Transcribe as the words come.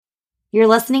You're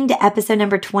listening to episode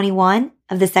number 21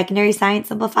 of the Secondary Science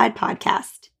Simplified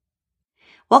podcast.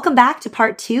 Welcome back to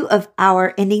part 2 of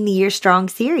our Ending the Year Strong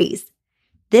series.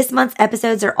 This month's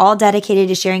episodes are all dedicated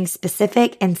to sharing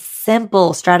specific and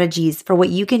simple strategies for what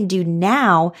you can do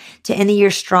now to end the year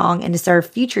strong and to serve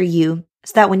future you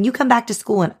so that when you come back to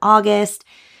school in August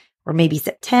or maybe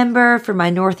September for my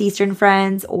Northeastern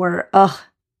friends or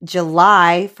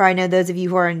July for I know those of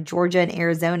you who are in Georgia and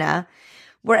Arizona,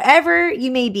 wherever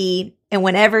you may be and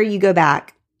whenever you go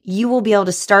back, you will be able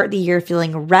to start the year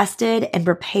feeling rested and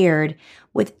prepared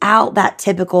without that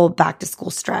typical back to school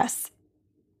stress.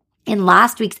 In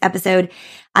last week's episode,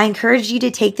 I encouraged you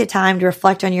to take the time to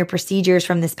reflect on your procedures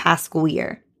from this past school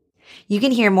year. You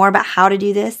can hear more about how to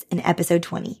do this in episode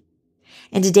 20.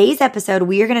 In today's episode,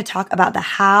 we are going to talk about the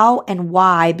how and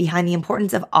why behind the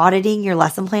importance of auditing your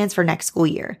lesson plans for next school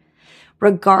year,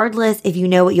 regardless if you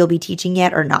know what you'll be teaching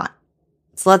yet or not.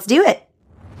 So let's do it.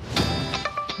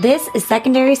 This is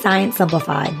Secondary Science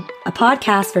Simplified, a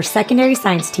podcast for secondary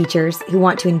science teachers who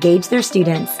want to engage their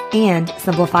students and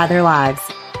simplify their lives.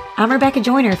 I'm Rebecca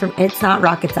Joyner from It's Not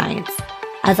Rocket Science.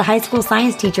 As a high school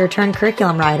science teacher turned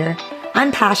curriculum writer,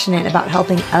 I'm passionate about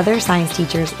helping other science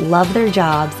teachers love their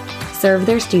jobs, serve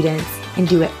their students, and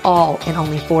do it all in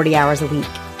only 40 hours a week.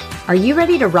 Are you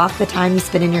ready to rock the time you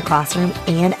spend in your classroom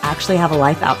and actually have a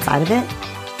life outside of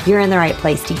it? You're in the right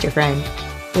place, teacher friend.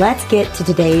 Let's get to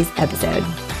today's episode.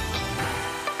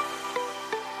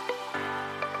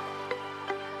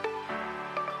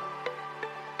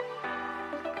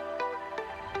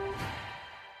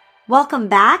 Welcome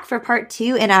back for part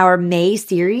 2 in our May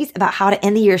series about how to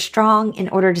end the year strong in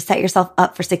order to set yourself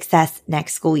up for success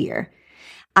next school year.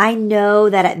 I know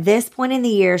that at this point in the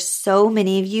year, so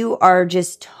many of you are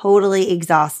just totally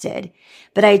exhausted,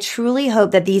 but I truly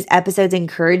hope that these episodes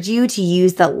encourage you to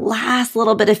use the last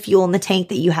little bit of fuel in the tank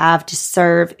that you have to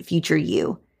serve future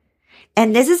you.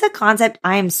 And this is a concept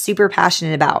I am super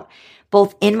passionate about,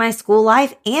 both in my school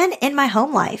life and in my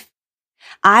home life.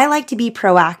 I like to be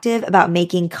proactive about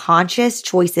making conscious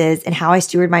choices in how I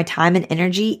steward my time and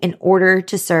energy in order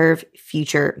to serve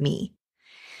future me.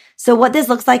 So what this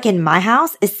looks like in my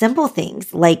house is simple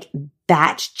things like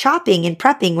batch chopping and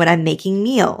prepping when I'm making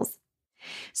meals.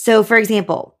 So for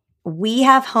example, we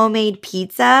have homemade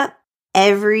pizza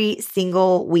every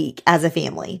single week as a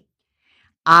family.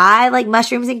 I like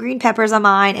mushrooms and green peppers on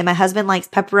mine, and my husband likes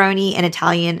pepperoni and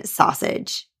Italian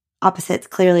sausage. Opposites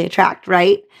clearly attract,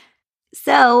 right?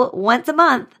 So once a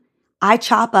month, I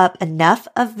chop up enough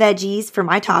of veggies for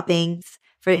my toppings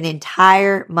for an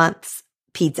entire month's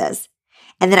pizzas.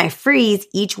 And then I freeze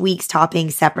each week's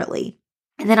toppings separately.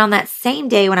 And then on that same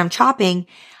day when I'm chopping,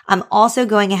 I'm also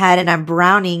going ahead and I'm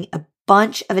browning a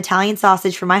bunch of Italian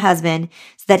sausage for my husband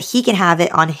so that he can have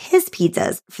it on his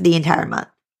pizzas for the entire month.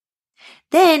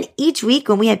 Then each week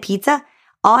when we have pizza,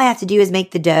 all I have to do is make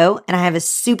the dough, and I have a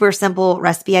super simple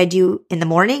recipe I do in the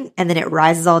morning, and then it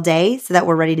rises all day so that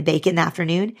we're ready to bake it in the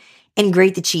afternoon, and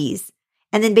grate the cheese.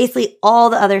 And then basically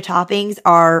all the other toppings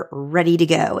are ready to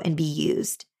go and be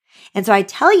used. And so I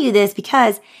tell you this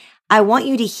because I want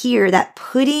you to hear that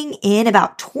putting in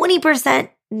about 20%,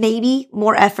 maybe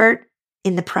more effort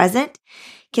in the present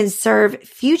can serve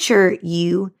future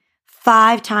you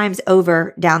 5 times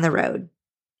over down the road.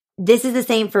 This is the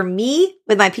same for me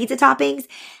with my pizza toppings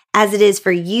as it is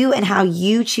for you and how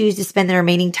you choose to spend the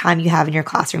remaining time you have in your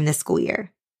classroom this school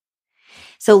year.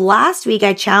 So last week,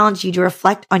 I challenged you to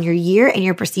reflect on your year and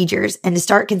your procedures and to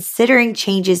start considering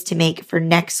changes to make for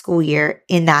next school year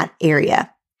in that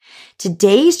area.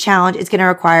 Today's challenge is going to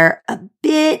require a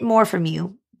bit more from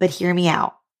you, but hear me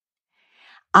out.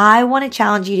 I want to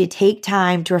challenge you to take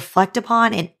time to reflect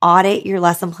upon and audit your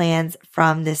lesson plans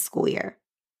from this school year.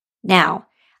 Now,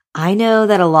 I know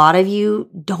that a lot of you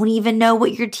don't even know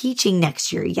what you're teaching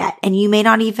next year yet, and you may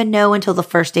not even know until the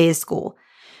first day of school.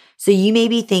 So you may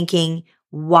be thinking,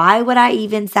 why would I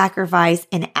even sacrifice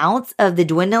an ounce of the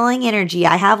dwindling energy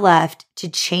I have left to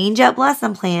change up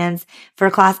lesson plans for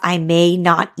a class I may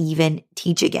not even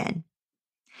teach again?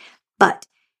 But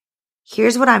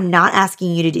here's what I'm not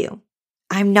asking you to do.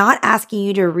 I'm not asking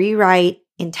you to rewrite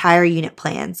entire unit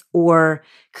plans or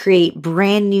create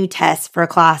brand new tests for a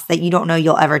class that you don't know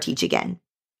you'll ever teach again.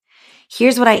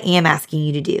 Here's what I am asking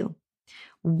you to do.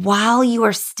 While you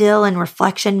are still in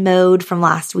reflection mode from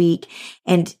last week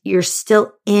and you're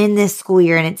still in this school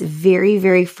year and it's very,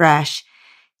 very fresh,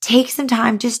 take some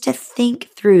time just to think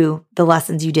through the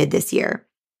lessons you did this year.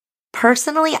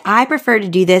 Personally, I prefer to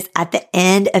do this at the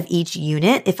end of each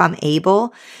unit if I'm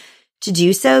able to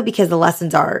do so because the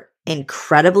lessons are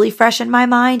incredibly fresh in my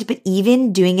mind, but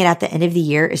even doing it at the end of the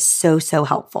year is so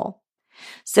helpful.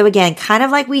 So again, kind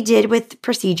of like we did with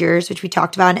procedures, which we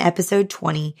talked about in episode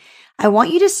 20, I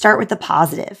want you to start with the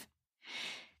positive.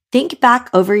 Think back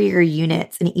over your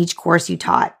units in each course you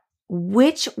taught.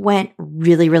 Which went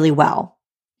really, really well?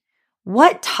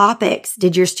 What topics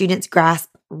did your students grasp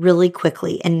really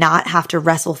quickly and not have to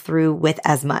wrestle through with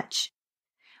as much?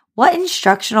 What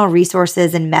instructional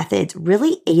resources and methods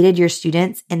really aided your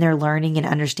students in their learning and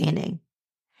understanding?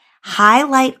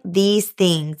 Highlight these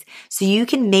things so you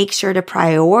can make sure to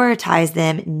prioritize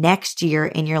them next year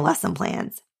in your lesson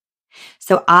plans.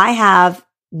 So I have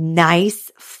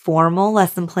nice formal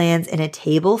lesson plans in a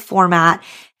table format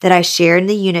that I share in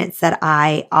the units that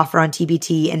I offer on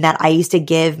TBT and that I used to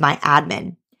give my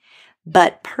admin.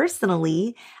 But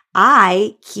personally,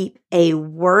 I keep a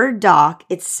Word doc.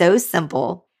 It's so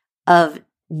simple of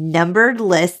numbered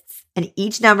lists, and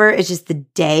each number is just the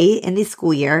day in the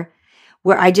school year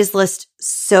where I just list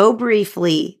so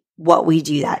briefly what we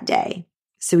do that day.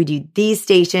 So we do these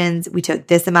stations, we took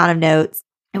this amount of notes,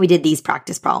 and we did these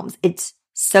practice problems. It's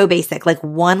so basic, like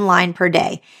one line per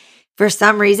day. For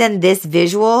some reason, this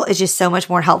visual is just so much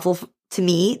more helpful to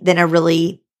me than a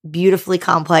really beautifully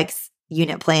complex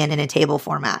unit plan in a table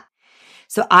format.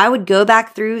 So I would go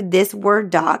back through this Word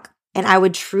doc and I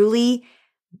would truly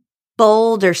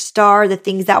bold or star the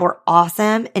things that were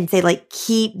awesome and say like,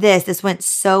 keep this. This went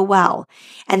so well.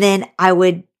 And then I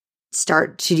would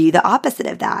start to do the opposite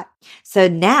of that. So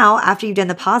now after you've done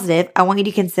the positive, I want you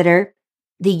to consider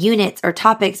the units or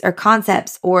topics or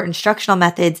concepts or instructional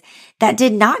methods that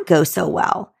did not go so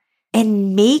well.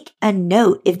 And make a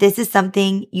note if this is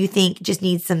something you think just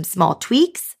needs some small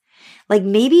tweaks. Like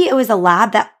maybe it was a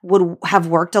lab that would have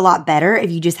worked a lot better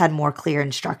if you just had more clear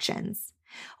instructions.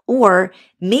 Or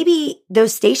maybe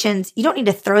those stations, you don't need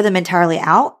to throw them entirely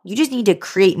out. You just need to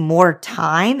create more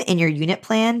time in your unit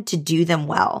plan to do them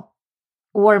well.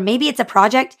 Or maybe it's a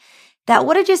project that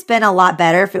would have just been a lot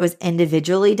better if it was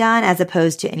individually done as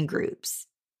opposed to in groups.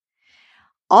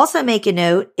 Also make a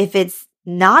note if it's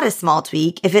not a small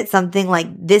tweak, if it's something like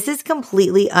this is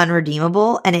completely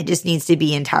unredeemable and it just needs to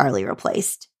be entirely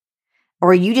replaced.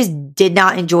 Or you just did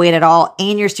not enjoy it at all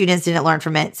and your students didn't learn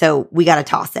from it, so we got to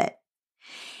toss it.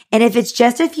 And if it's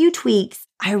just a few tweaks,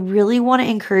 I really want to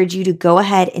encourage you to go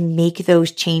ahead and make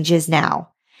those changes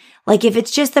now. Like if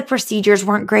it's just the procedures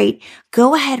weren't great,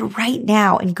 go ahead right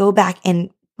now and go back and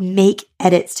make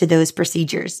edits to those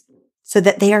procedures so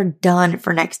that they are done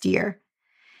for next year.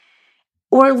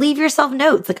 Or leave yourself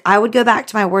notes. Like I would go back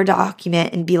to my Word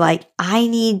document and be like, I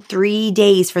need 3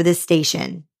 days for this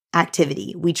station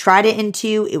activity. We tried it in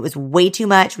 2. It was way too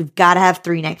much. We've got to have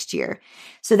 3 next year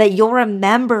so that you'll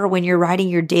remember when you're writing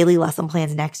your daily lesson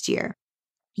plans next year.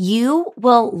 You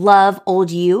will love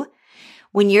old you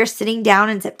when you're sitting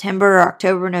down in September or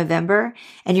October, November,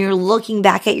 and you're looking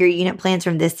back at your unit plans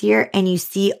from this year and you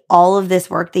see all of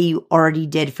this work that you already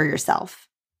did for yourself.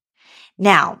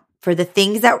 Now, for the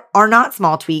things that are not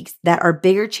small tweaks, that are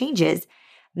bigger changes,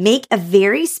 make a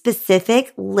very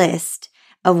specific list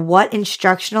of what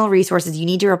instructional resources you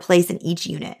need to replace in each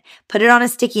unit. Put it on a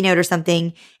sticky note or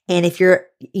something. And if you're,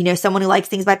 someone who likes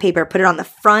things by paper, put it on the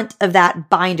front of that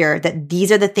binder that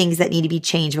these are the things that need to be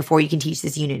changed before you can teach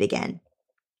this unit again.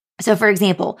 So for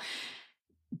example,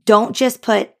 don't just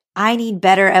put, I need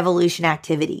better evolution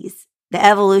activities. The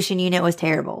evolution unit was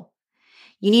terrible.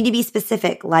 You need to be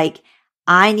specific, like,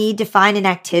 I need to find an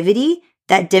activity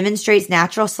that demonstrates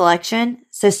natural selection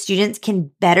so students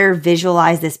can better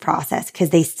visualize this process because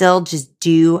they still just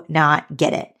do not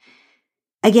get it.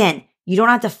 Again, you don't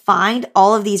have to find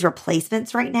all of these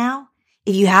replacements right now.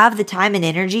 If you have the time and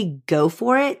energy, go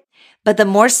for it. But the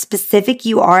more specific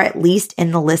you are, at least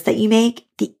in the list that you make,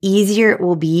 the easier it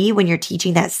will be when you're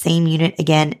teaching that same unit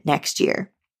again next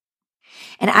year.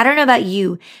 And I don't know about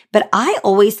you, but I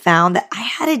always found that I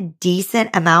had a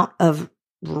decent amount of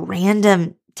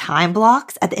random time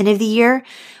blocks at the end of the year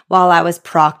while I was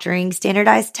proctoring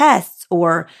standardized tests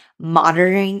or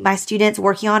monitoring my students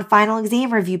working on final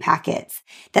exam review packets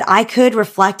that I could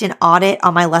reflect and audit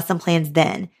on my lesson plans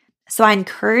then. So I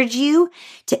encourage you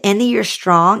to end the year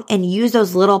strong and use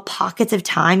those little pockets of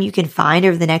time you can find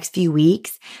over the next few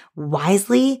weeks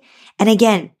wisely. And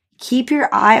again, keep your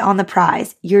eye on the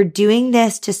prize. You're doing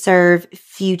this to serve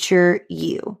future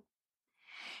you.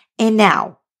 And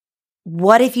now,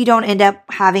 what if you don't end up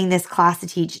having this class to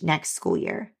teach next school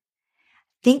year?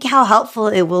 Think how helpful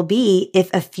it will be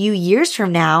if a few years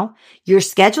from now, you're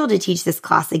scheduled to teach this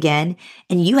class again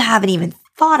and you haven't even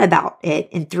thought about it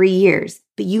in 3 years,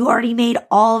 but you already made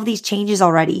all of these changes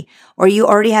already, or you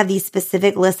already have these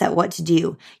specific lists at what to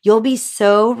do. You'll be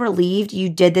so relieved you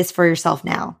did this for yourself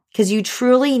now. because you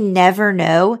truly never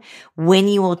know when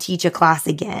you will teach a class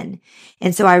again.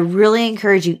 And so I really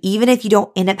encourage you, even if you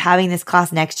don't end up having this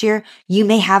class next year, you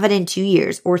may have it in 2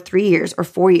 years or 3 years or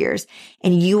 4 years,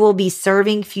 and you will be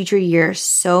serving future years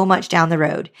so much down the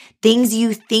road. Things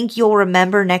you think you'll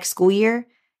remember next school year,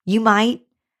 you might,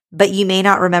 but you may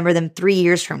not remember them 3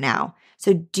 years from now.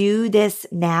 So do this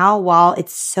now while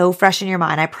it's so fresh in your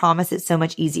mind. I promise it's so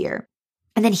much easier.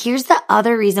 And then here's the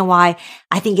other reason why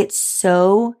I think it's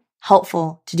so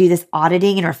helpful to do this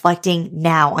auditing and reflecting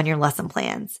now on your lesson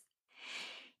plans.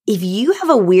 If you have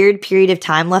a weird period of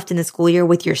time left in the school year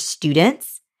with your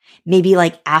students, maybe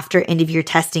like after end of year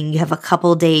testing, you have a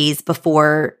couple days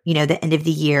before, the end of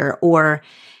the year, or,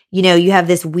 you have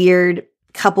this weird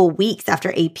couple weeks after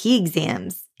AP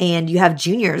exams and you have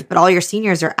juniors, but all your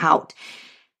seniors are out.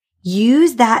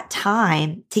 Use that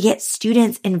time to get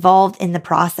students involved in the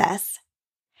process.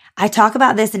 I talk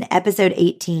about this in episode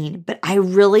 18, but I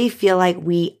really feel like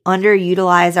we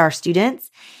underutilize our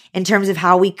students in terms of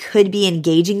how we could be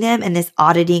engaging them in this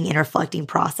auditing and reflecting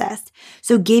process.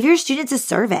 So give your students a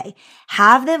survey.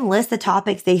 Have them list the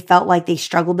topics they felt like they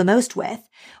struggled the most with,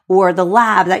 or the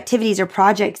labs, activities, or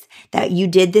projects that you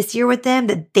did this year with them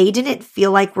that they didn't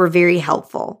feel like were very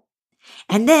helpful.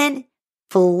 And then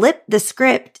flip the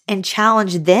script and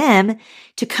challenge them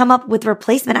to come up with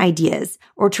replacement ideas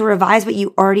or to revise what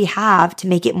you already have to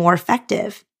make it more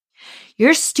effective.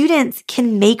 Your students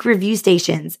can make review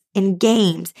stations and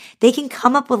games. They can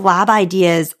come up with lab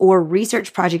ideas or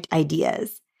research project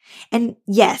ideas. And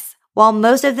yes, while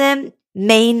most of them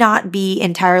may not be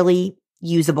entirely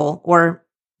usable or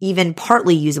even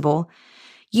partly usable,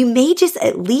 you may just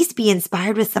at least be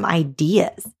inspired with some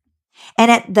ideas.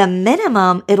 And at the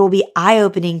minimum, it'll be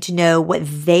eye-opening to know what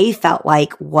they felt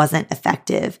like wasn't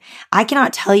effective. I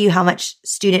cannot tell you how much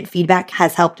student feedback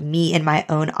has helped me in my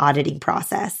own auditing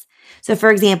process. So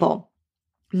for example,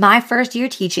 my first year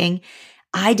teaching,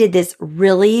 I did this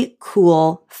really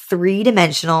cool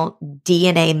 3-dimensional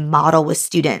DNA model with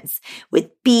students with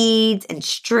beads and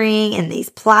string and these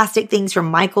plastic things from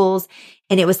Michaels.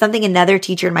 And it was something another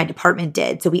teacher in my department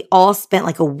did. So we all spent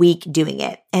like a week doing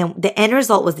it. And the end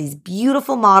result was these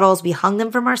beautiful models. We hung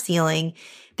them from our ceiling.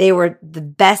 They were the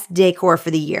best decor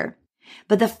for the year.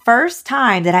 But the first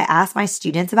time that I asked my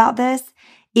students about this,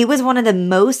 it was one of the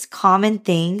most common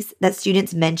things that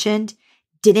students mentioned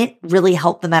didn't really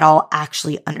help them at all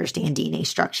actually understand DNA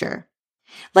structure.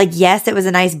 Like, yes, it was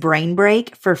a nice brain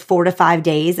break for 4 to 5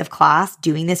 days of class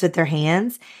doing this with their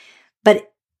hands, but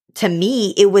to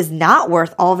me, it was not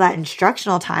worth all that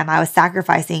instructional time I was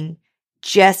sacrificing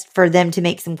just for them to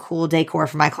make some cool decor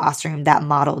for my classroom that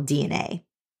modeled DNA.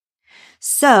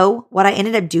 So what I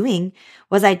ended up doing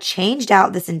was I changed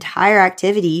out this entire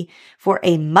activity for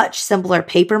a much simpler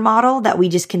paper model that we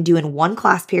just can do in one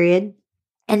class period.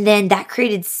 And then that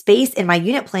created space in my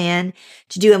unit plan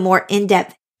to do a more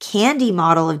in-depth candy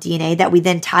model of DNA that we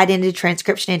then tied into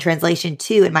transcription and translation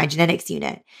too in my genetics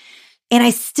unit. And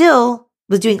I still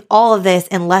was doing all of this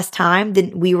in less time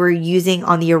than we were using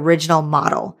on the original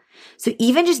model. So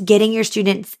even just getting your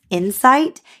students'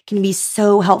 insight can be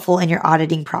so helpful in your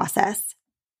auditing process.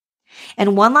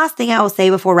 And one last thing I will say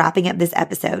before wrapping up this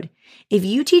episode. If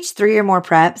you teach 3 or more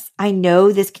preps, I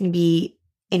know this can be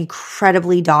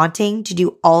incredibly daunting to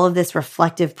do all of this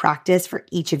reflective practice for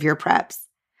each of your preps.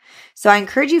 So I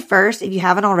encourage you first, if you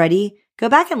haven't already, go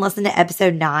back and listen to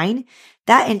episode 9.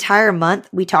 That entire month,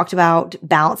 we talked about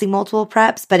balancing multiple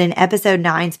preps, but in episode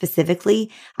 9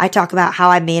 specifically, I talk about how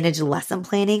I managed lesson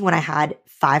planning when I had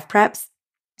 5 preps.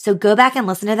 So go back and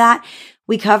listen to that.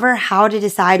 We cover how to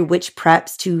decide which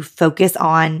preps to focus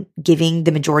on giving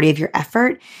the majority of your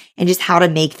effort and just how to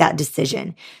make that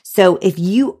decision. So if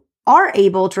you are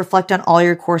able to reflect on all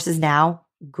your courses now,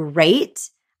 great.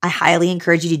 I highly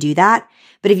encourage you to do that.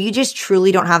 But if you just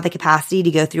truly don't have the capacity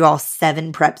to go through all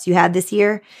 7 preps you had this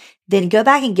year, then go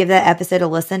back and give that episode a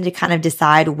listen to kind of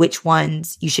decide which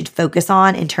ones you should focus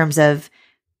on in terms of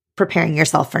preparing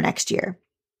yourself for next year.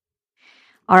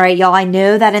 All right, y'all, I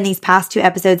know that in these past 2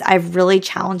 episodes, I've really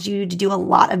challenged you to do a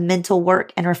lot of mental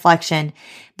work and reflection,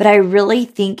 but I really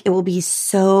think it will be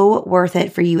so worth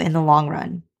it for you in the long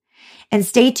run. And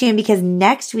stay tuned because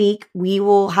next week we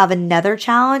will have another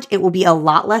challenge. It will be a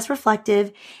lot less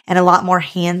reflective and a lot more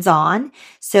hands-on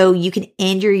so you can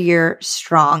end your year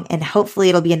strong. And hopefully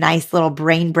it'll be a nice little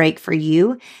brain break for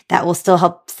you that will still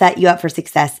help set you up for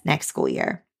success next school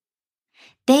year.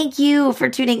 Thank you for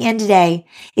tuning in today.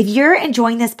 If you're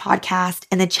enjoying this podcast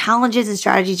and the challenges and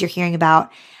strategies you're hearing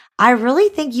about, I really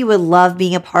think you would love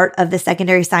being a part of the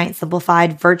Secondary Science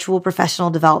Simplified virtual professional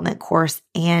development course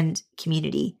and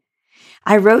community.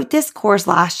 I wrote this course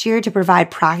last year to provide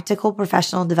practical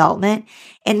professional development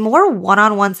and more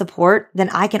one-on-one support than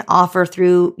I can offer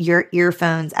through your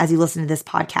earphones as you listen to this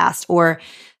podcast or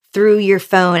through your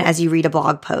phone as you read a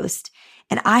blog post.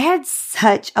 And I had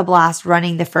such a blast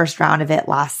running the first round of it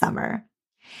last summer.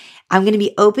 I'm going to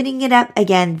be opening it up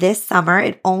again this summer.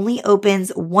 It only opens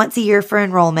once a year for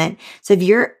enrollment. So if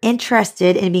you're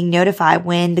interested in being notified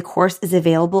when the course is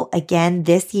available again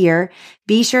this year,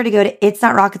 be sure to go to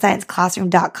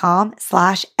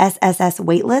itsnotrocketscienceclassroom.com/SSS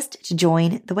waitlist to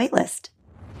join the waitlist.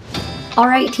 All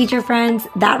right, teacher friends,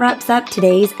 that wraps up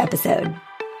today's episode.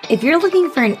 If you're looking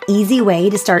for an easy way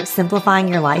to start simplifying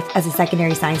your life as a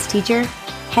secondary science teacher,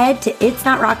 head to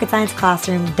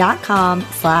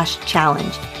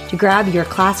itsnotrocketscienceclassroom.com/challenge to grab your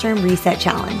classroom reset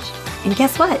challenge. And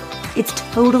guess what? It's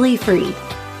totally free.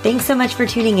 Thanks so much for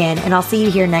tuning in, and I'll see you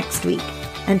here next week.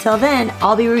 Until then,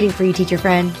 I'll be rooting for you, teacher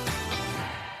friend.